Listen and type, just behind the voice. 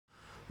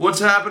What's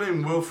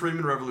happening? Will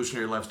Freeman,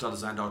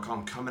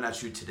 RevolutionaryLifestyleDesign.com, coming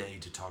at you today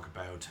to talk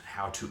about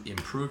how to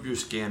improve your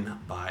skin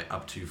by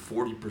up to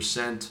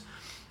 40%.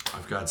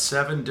 I've got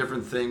 7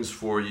 different things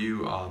for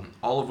you,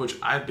 all of which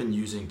I've been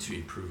using to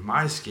improve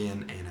my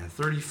skin. And at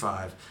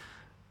 35,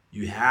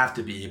 you have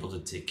to be able to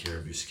take care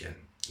of your skin.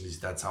 At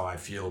least that's how I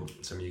feel.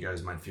 Some of you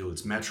guys might feel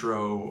it's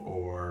metro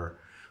or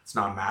it's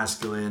not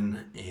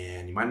masculine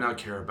and you might not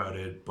care about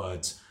it,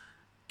 but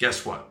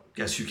guess what?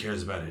 Guess who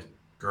cares about it?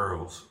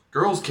 Girls.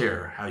 Girls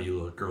care how you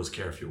look. Girls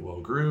care if you're well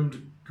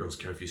groomed. Girls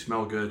care if you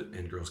smell good,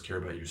 and girls care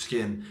about your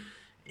skin.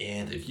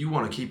 And if you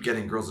want to keep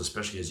getting girls,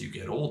 especially as you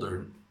get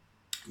older,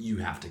 you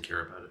have to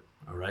care about it.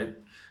 All right?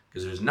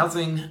 Because there's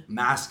nothing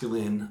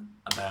masculine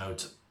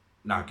about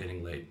not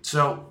getting laid.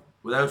 So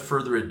without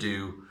further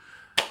ado,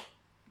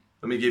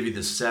 let me give you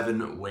the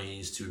 7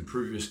 ways to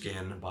improve your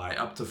skin by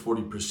up to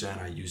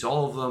 40%. I use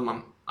all of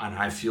them, and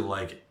I feel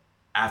like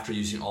after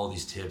using all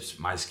these tips,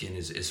 my skin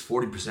is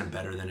 40%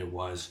 better than it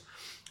was.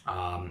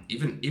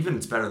 Even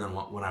it's better than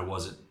when I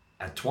was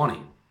at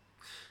 20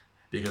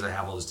 because I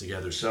have all this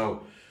together.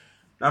 So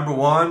number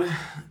 1,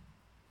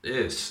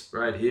 this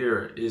right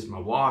here is my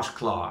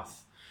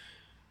washcloth.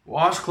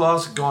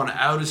 Washcloths have gone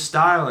out of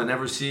style. I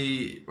never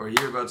see or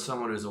hear about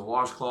someone who's a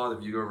washcloth.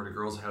 If you go over to a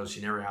girl's house,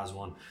 she never has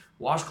one.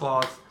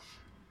 Washcloth,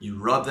 you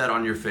rub that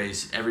on your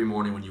face every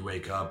morning when you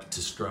wake up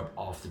to scrub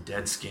off the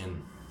dead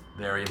skin.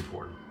 Very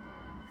important.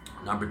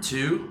 Number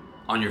 2,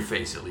 on your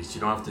face at least.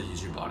 You don't have to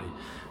use your body.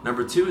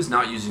 Number 2 is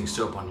not using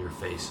soap on your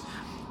face.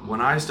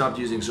 When I stopped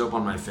using soap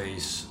on my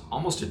face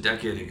almost a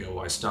decade ago,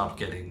 I stopped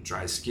getting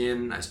dry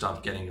skin. I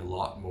stopped getting a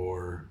lot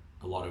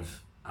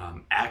of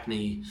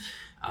acne.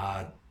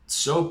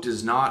 Soap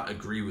does not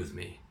agree with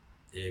me.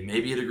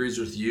 Maybe it agrees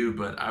with you,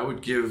 but I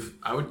would give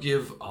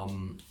a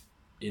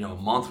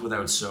month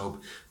without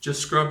soap, just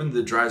scrubbing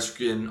the dry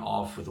skin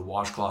off with a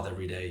washcloth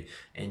every day,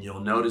 and you'll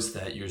notice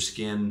that your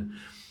skin,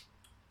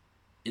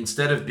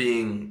 instead of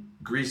being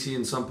greasy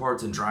in some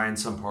parts and dry in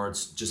some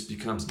parts, just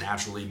becomes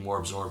naturally more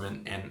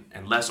absorbent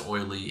and less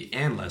oily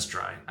and less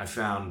dry. I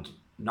found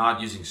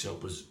not using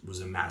soap was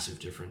a massive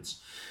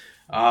difference.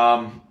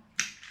 Number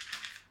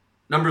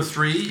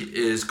 3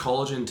 is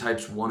collagen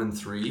types 1 and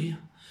 3.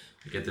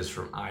 I get this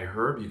from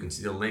iHerb. You can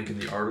see the link in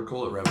the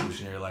article at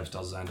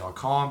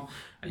revolutionarylifestyledesign.com.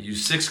 I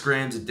use 6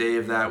 grams a day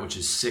of that, which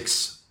is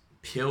 6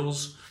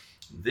 pills.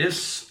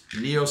 This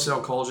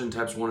NeoCell Collagen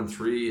types 1 and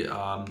 3,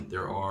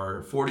 there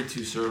are 42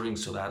 servings,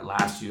 so that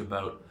lasts you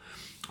about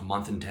a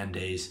month and 10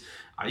 days.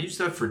 I use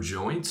that for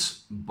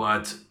joints,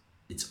 but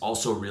it's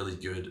also really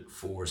good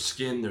for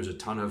skin. There's a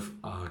ton of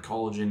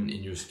collagen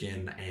in your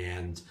skin,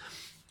 and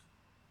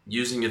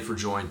using it for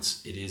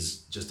joints, it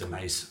is just a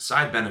nice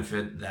side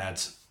benefit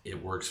that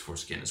it works for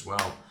skin as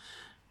well.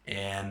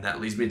 And that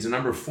leads me to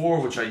number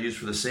 4, which I use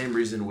for the same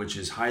reason, which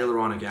is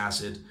hyaluronic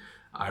acid.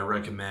 I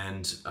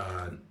recommend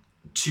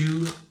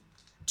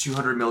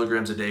 200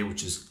 milligrams a day,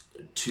 which is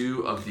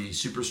 2 of the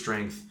super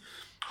strength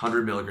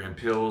 100 milligram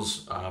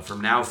pills from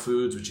Now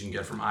Foods, which you can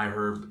get from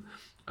iHerb,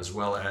 as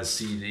well as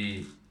see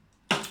the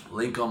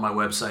link on my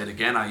website.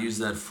 Again, I use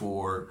that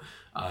for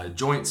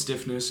joint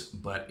stiffness,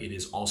 but it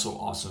is also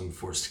awesome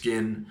for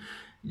skin.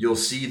 You'll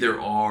see there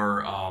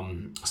are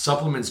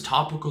supplements,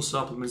 topical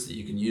supplements that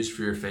you can use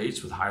for your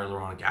face with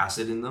hyaluronic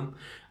acid in them.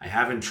 I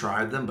haven't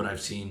tried them, but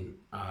I've seen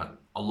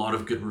a lot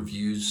of good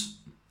reviews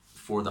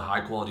for the high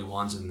quality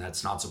ones, and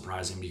that's not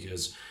surprising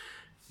because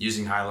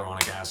using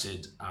hyaluronic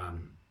acid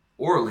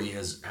orally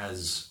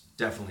has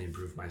definitely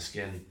improved my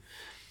skin.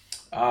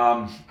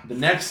 The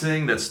next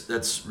thing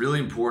that's really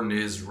important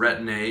is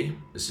Retin-A.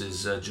 This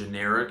is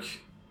generic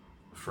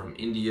from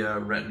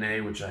India, Retin-A,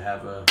 which I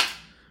have a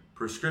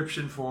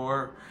prescription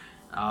for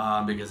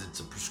because it's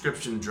a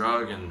prescription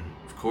drug, and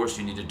of course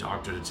you need a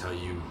doctor to tell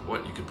you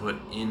what you can put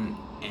in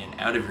and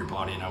out of your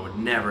body, and I would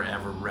never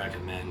ever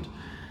recommend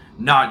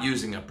not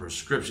using a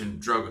prescription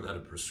drug without a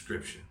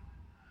prescription.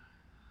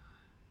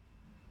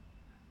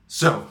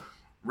 So,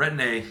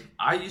 Retin-A,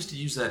 I used to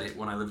use that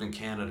when I lived in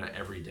Canada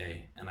every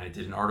day, and I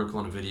did an article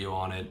and a video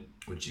on it,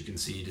 which you can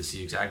see to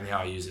see exactly how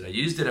I use it. I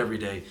used it every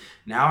day.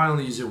 Now I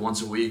only use it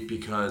once a week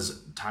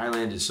because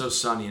Thailand is so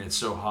sunny and it's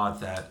so hot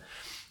that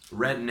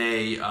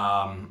Retin-A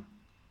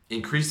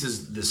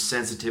increases the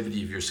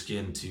sensitivity of your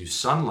skin to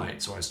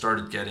sunlight. So I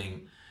started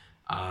getting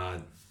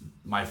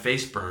my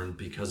face burned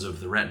because of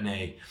the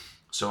Retin-A.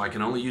 So I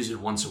can only use it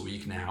once a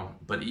week now,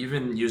 but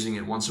even using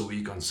it once a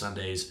week on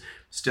Sundays,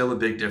 still a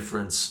big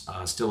difference,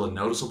 still a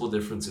noticeable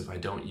difference if I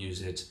don't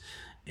use it.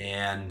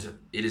 And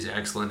it is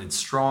excellent. It's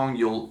strong.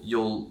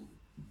 You'll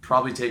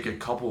probably take a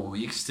couple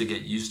weeks to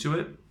get used to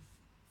it.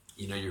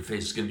 You know, your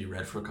face is going to be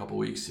red for a couple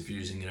weeks if you're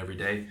using it every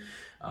day.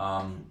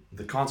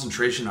 The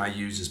concentration I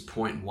use is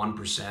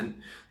 0.1%. You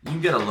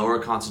can get a lower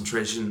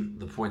concentration,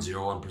 the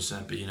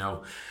 0.01%, but you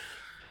know,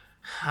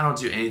 I don't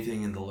do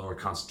anything in the lower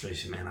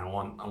concentration, man. I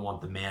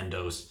want the man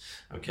dose,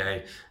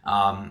 okay?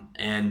 I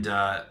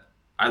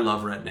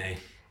love Retin-A.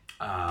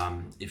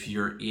 If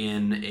you're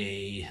in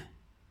a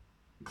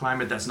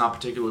climate that's not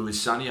particularly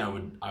sunny, I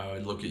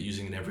would look at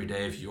using it every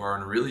day. If you are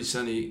in a really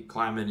sunny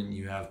climate and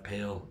you have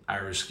pale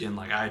Irish skin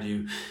like I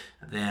do,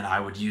 then I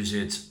would use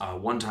it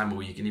one time a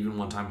week, and even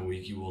one time a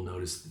week you will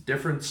notice the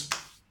difference.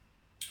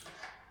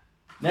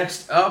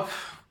 Next up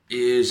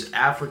is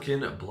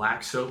African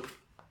black soap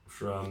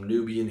from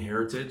Nubian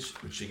Heritage,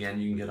 which again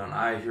you can get on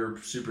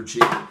iHerb super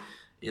cheap.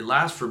 It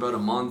lasts for about a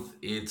month.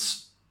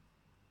 It's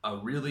a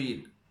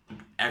really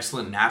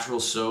excellent natural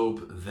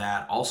soap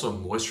that also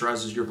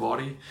moisturizes your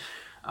body.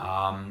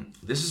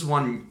 This is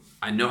one,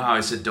 I know how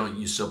I said don't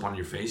use soap on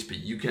your face, but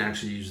you can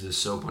actually use this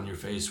soap on your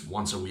face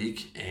once a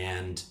week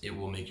and it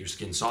will make your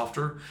skin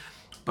softer.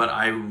 But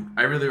I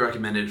really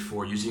recommend it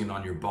for using it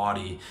on your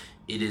body.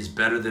 It is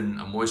better than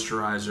a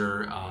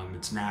moisturizer.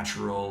 It's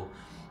natural,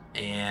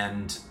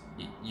 and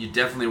you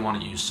definitely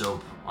want to use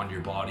soap on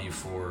your body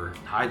for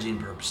hygiene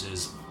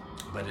purposes,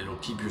 but it'll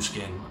keep your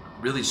skin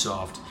really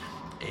soft.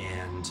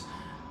 And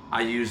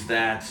I use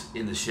that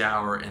in the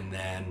shower, and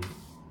then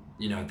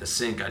at the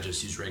sink I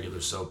just use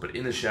regular soap, but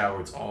in the shower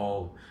it's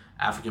all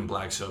African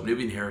black soap,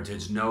 Nubian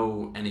Heritage.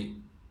 No any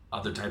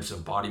other types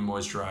of body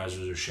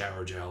moisturizers or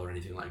shower gel or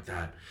anything like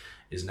that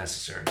is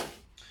necessary.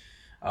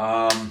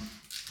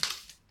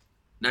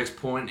 Next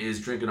point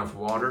is drink enough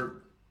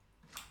water.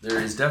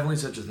 There is definitely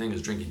such a thing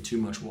as drinking too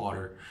much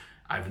water.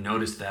 I've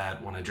noticed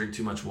that when I drink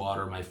too much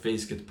water, my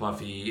face gets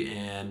puffy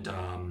and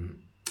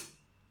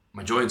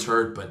my joints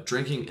hurt, but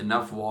drinking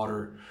enough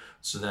water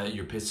so that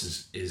your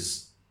piss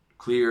is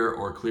clear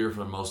or clear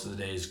for most of the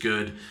day is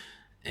good.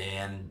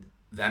 And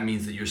that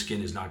means that your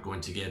skin is not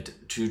going to get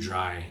too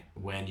dry.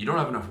 When you don't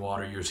have enough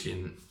water, your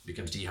skin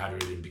becomes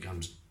dehydrated and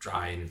becomes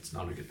dry, and it's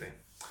not a good thing.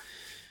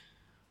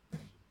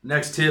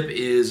 Next tip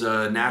is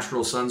a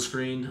natural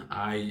sunscreen.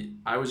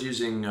 I was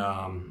using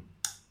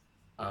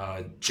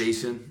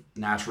Jason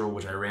Natural,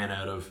 which I ran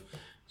out of,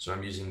 so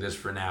I'm using this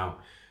for now.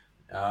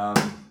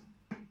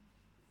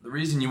 The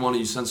reason you want to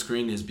use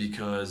sunscreen is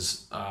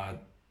because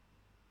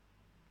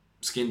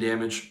skin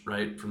damage,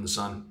 right, from the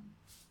sun,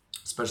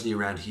 especially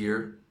around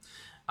here.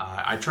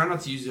 I try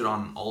not to use it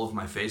on all of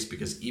my face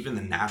because even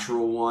the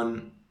natural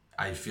one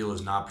I feel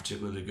is not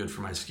particularly good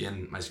for my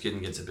skin. My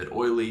skin gets a bit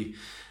oily.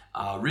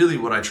 Really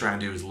what I try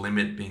and do is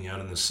limit being out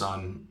in the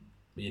sun,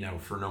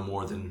 for no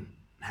more than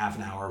half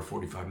an hour,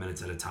 45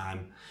 minutes at a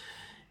time.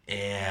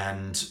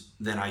 And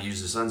then I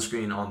use the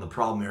sunscreen on the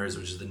problem areas,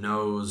 which is the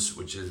nose,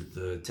 which is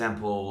the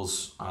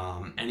temples,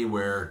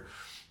 anywhere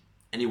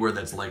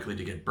that's likely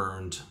to get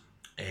burned.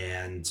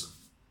 And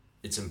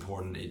it's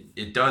important.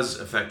 It does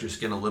affect your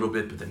skin a little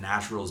bit, but the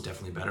natural is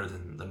definitely better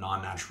than the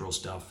non-natural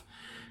stuff.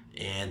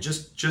 And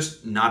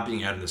just not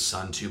being out in the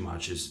sun too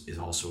much is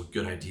also a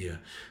good idea.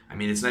 I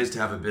mean, it's nice to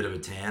have a bit of a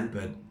tan,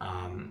 but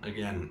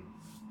again,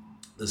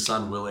 the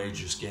sun will age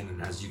your skin,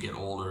 and as you get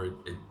older,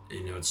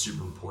 it's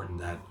super important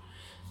that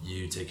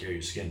you take care of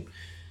your skin.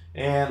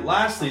 And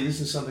lastly,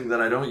 this is something that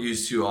I don't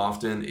use too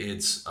often.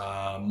 It's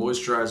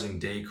moisturizing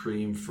day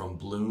cream from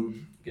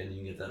Bloom. Again, you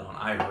can get that on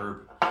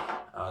iHerb.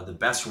 The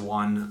best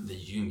one that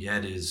you can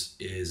get is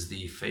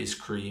the face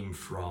cream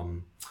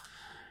from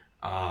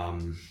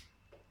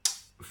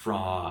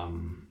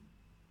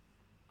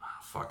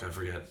fuck, I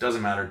forget.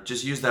 Doesn't matter.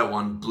 Just use that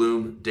one,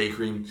 Bloom Day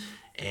Cream,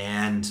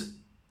 and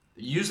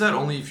use that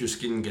only if your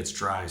skin gets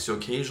dry. So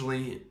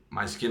occasionally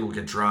my skin will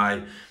get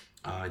dry.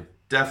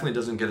 Definitely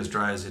doesn't get as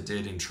dry as it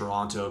did in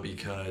Toronto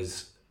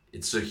because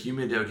it's so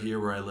humid out here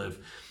where I live.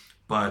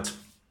 But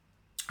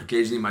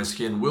occasionally my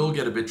skin will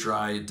get a bit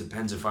dry. It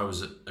depends if I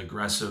was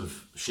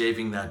aggressive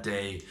shaving that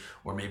day,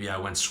 or maybe I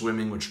went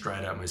swimming, which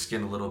dried out my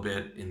skin a little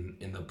bit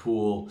in the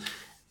pool.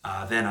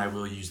 Then I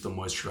will use the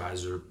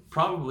moisturizer.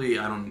 Probably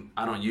I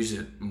don't use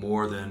it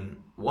more than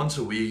once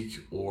a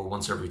week or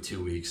once every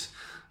 2 weeks.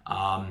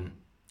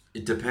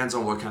 It depends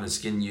on what kind of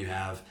skin you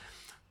have.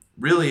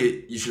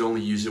 Really, you should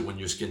only use it when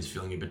your skin's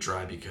feeling a bit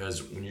dry,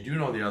 because when you're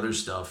doing all the other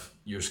stuff,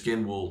 your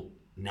skin will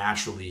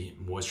naturally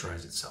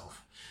moisturize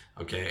itself.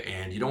 Okay,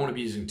 and you don't want to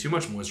be using too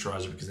much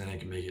moisturizer because then it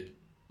can make it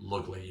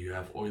look like you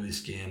have oily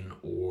skin,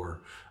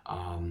 or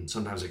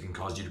sometimes it can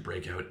cause you to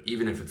break out,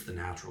 even if it's the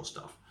natural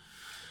stuff.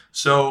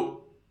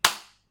 So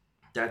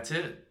that's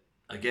it.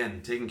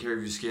 Again, taking care of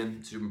your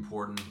skin, super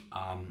important.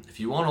 If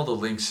you want all the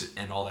links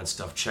and all that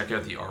stuff, check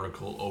out the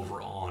article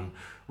over on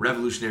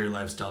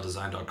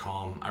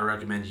revolutionarylifestyledesign.com. I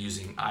recommend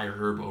using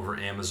iHerb over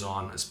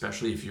Amazon,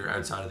 especially if you're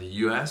outside of the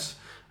US.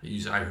 I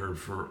use iHerb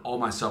for all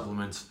my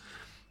supplements.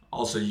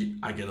 Also,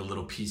 I get a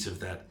little piece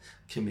of that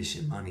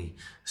commission money.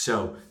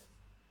 So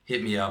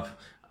hit me up,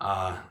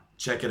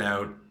 check it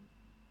out.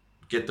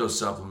 Get those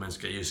supplements,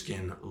 get your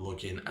skin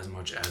looking as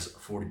much as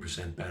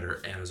 40%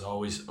 better. And as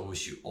always, I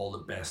wish you all the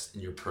best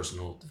in your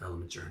personal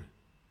development journey.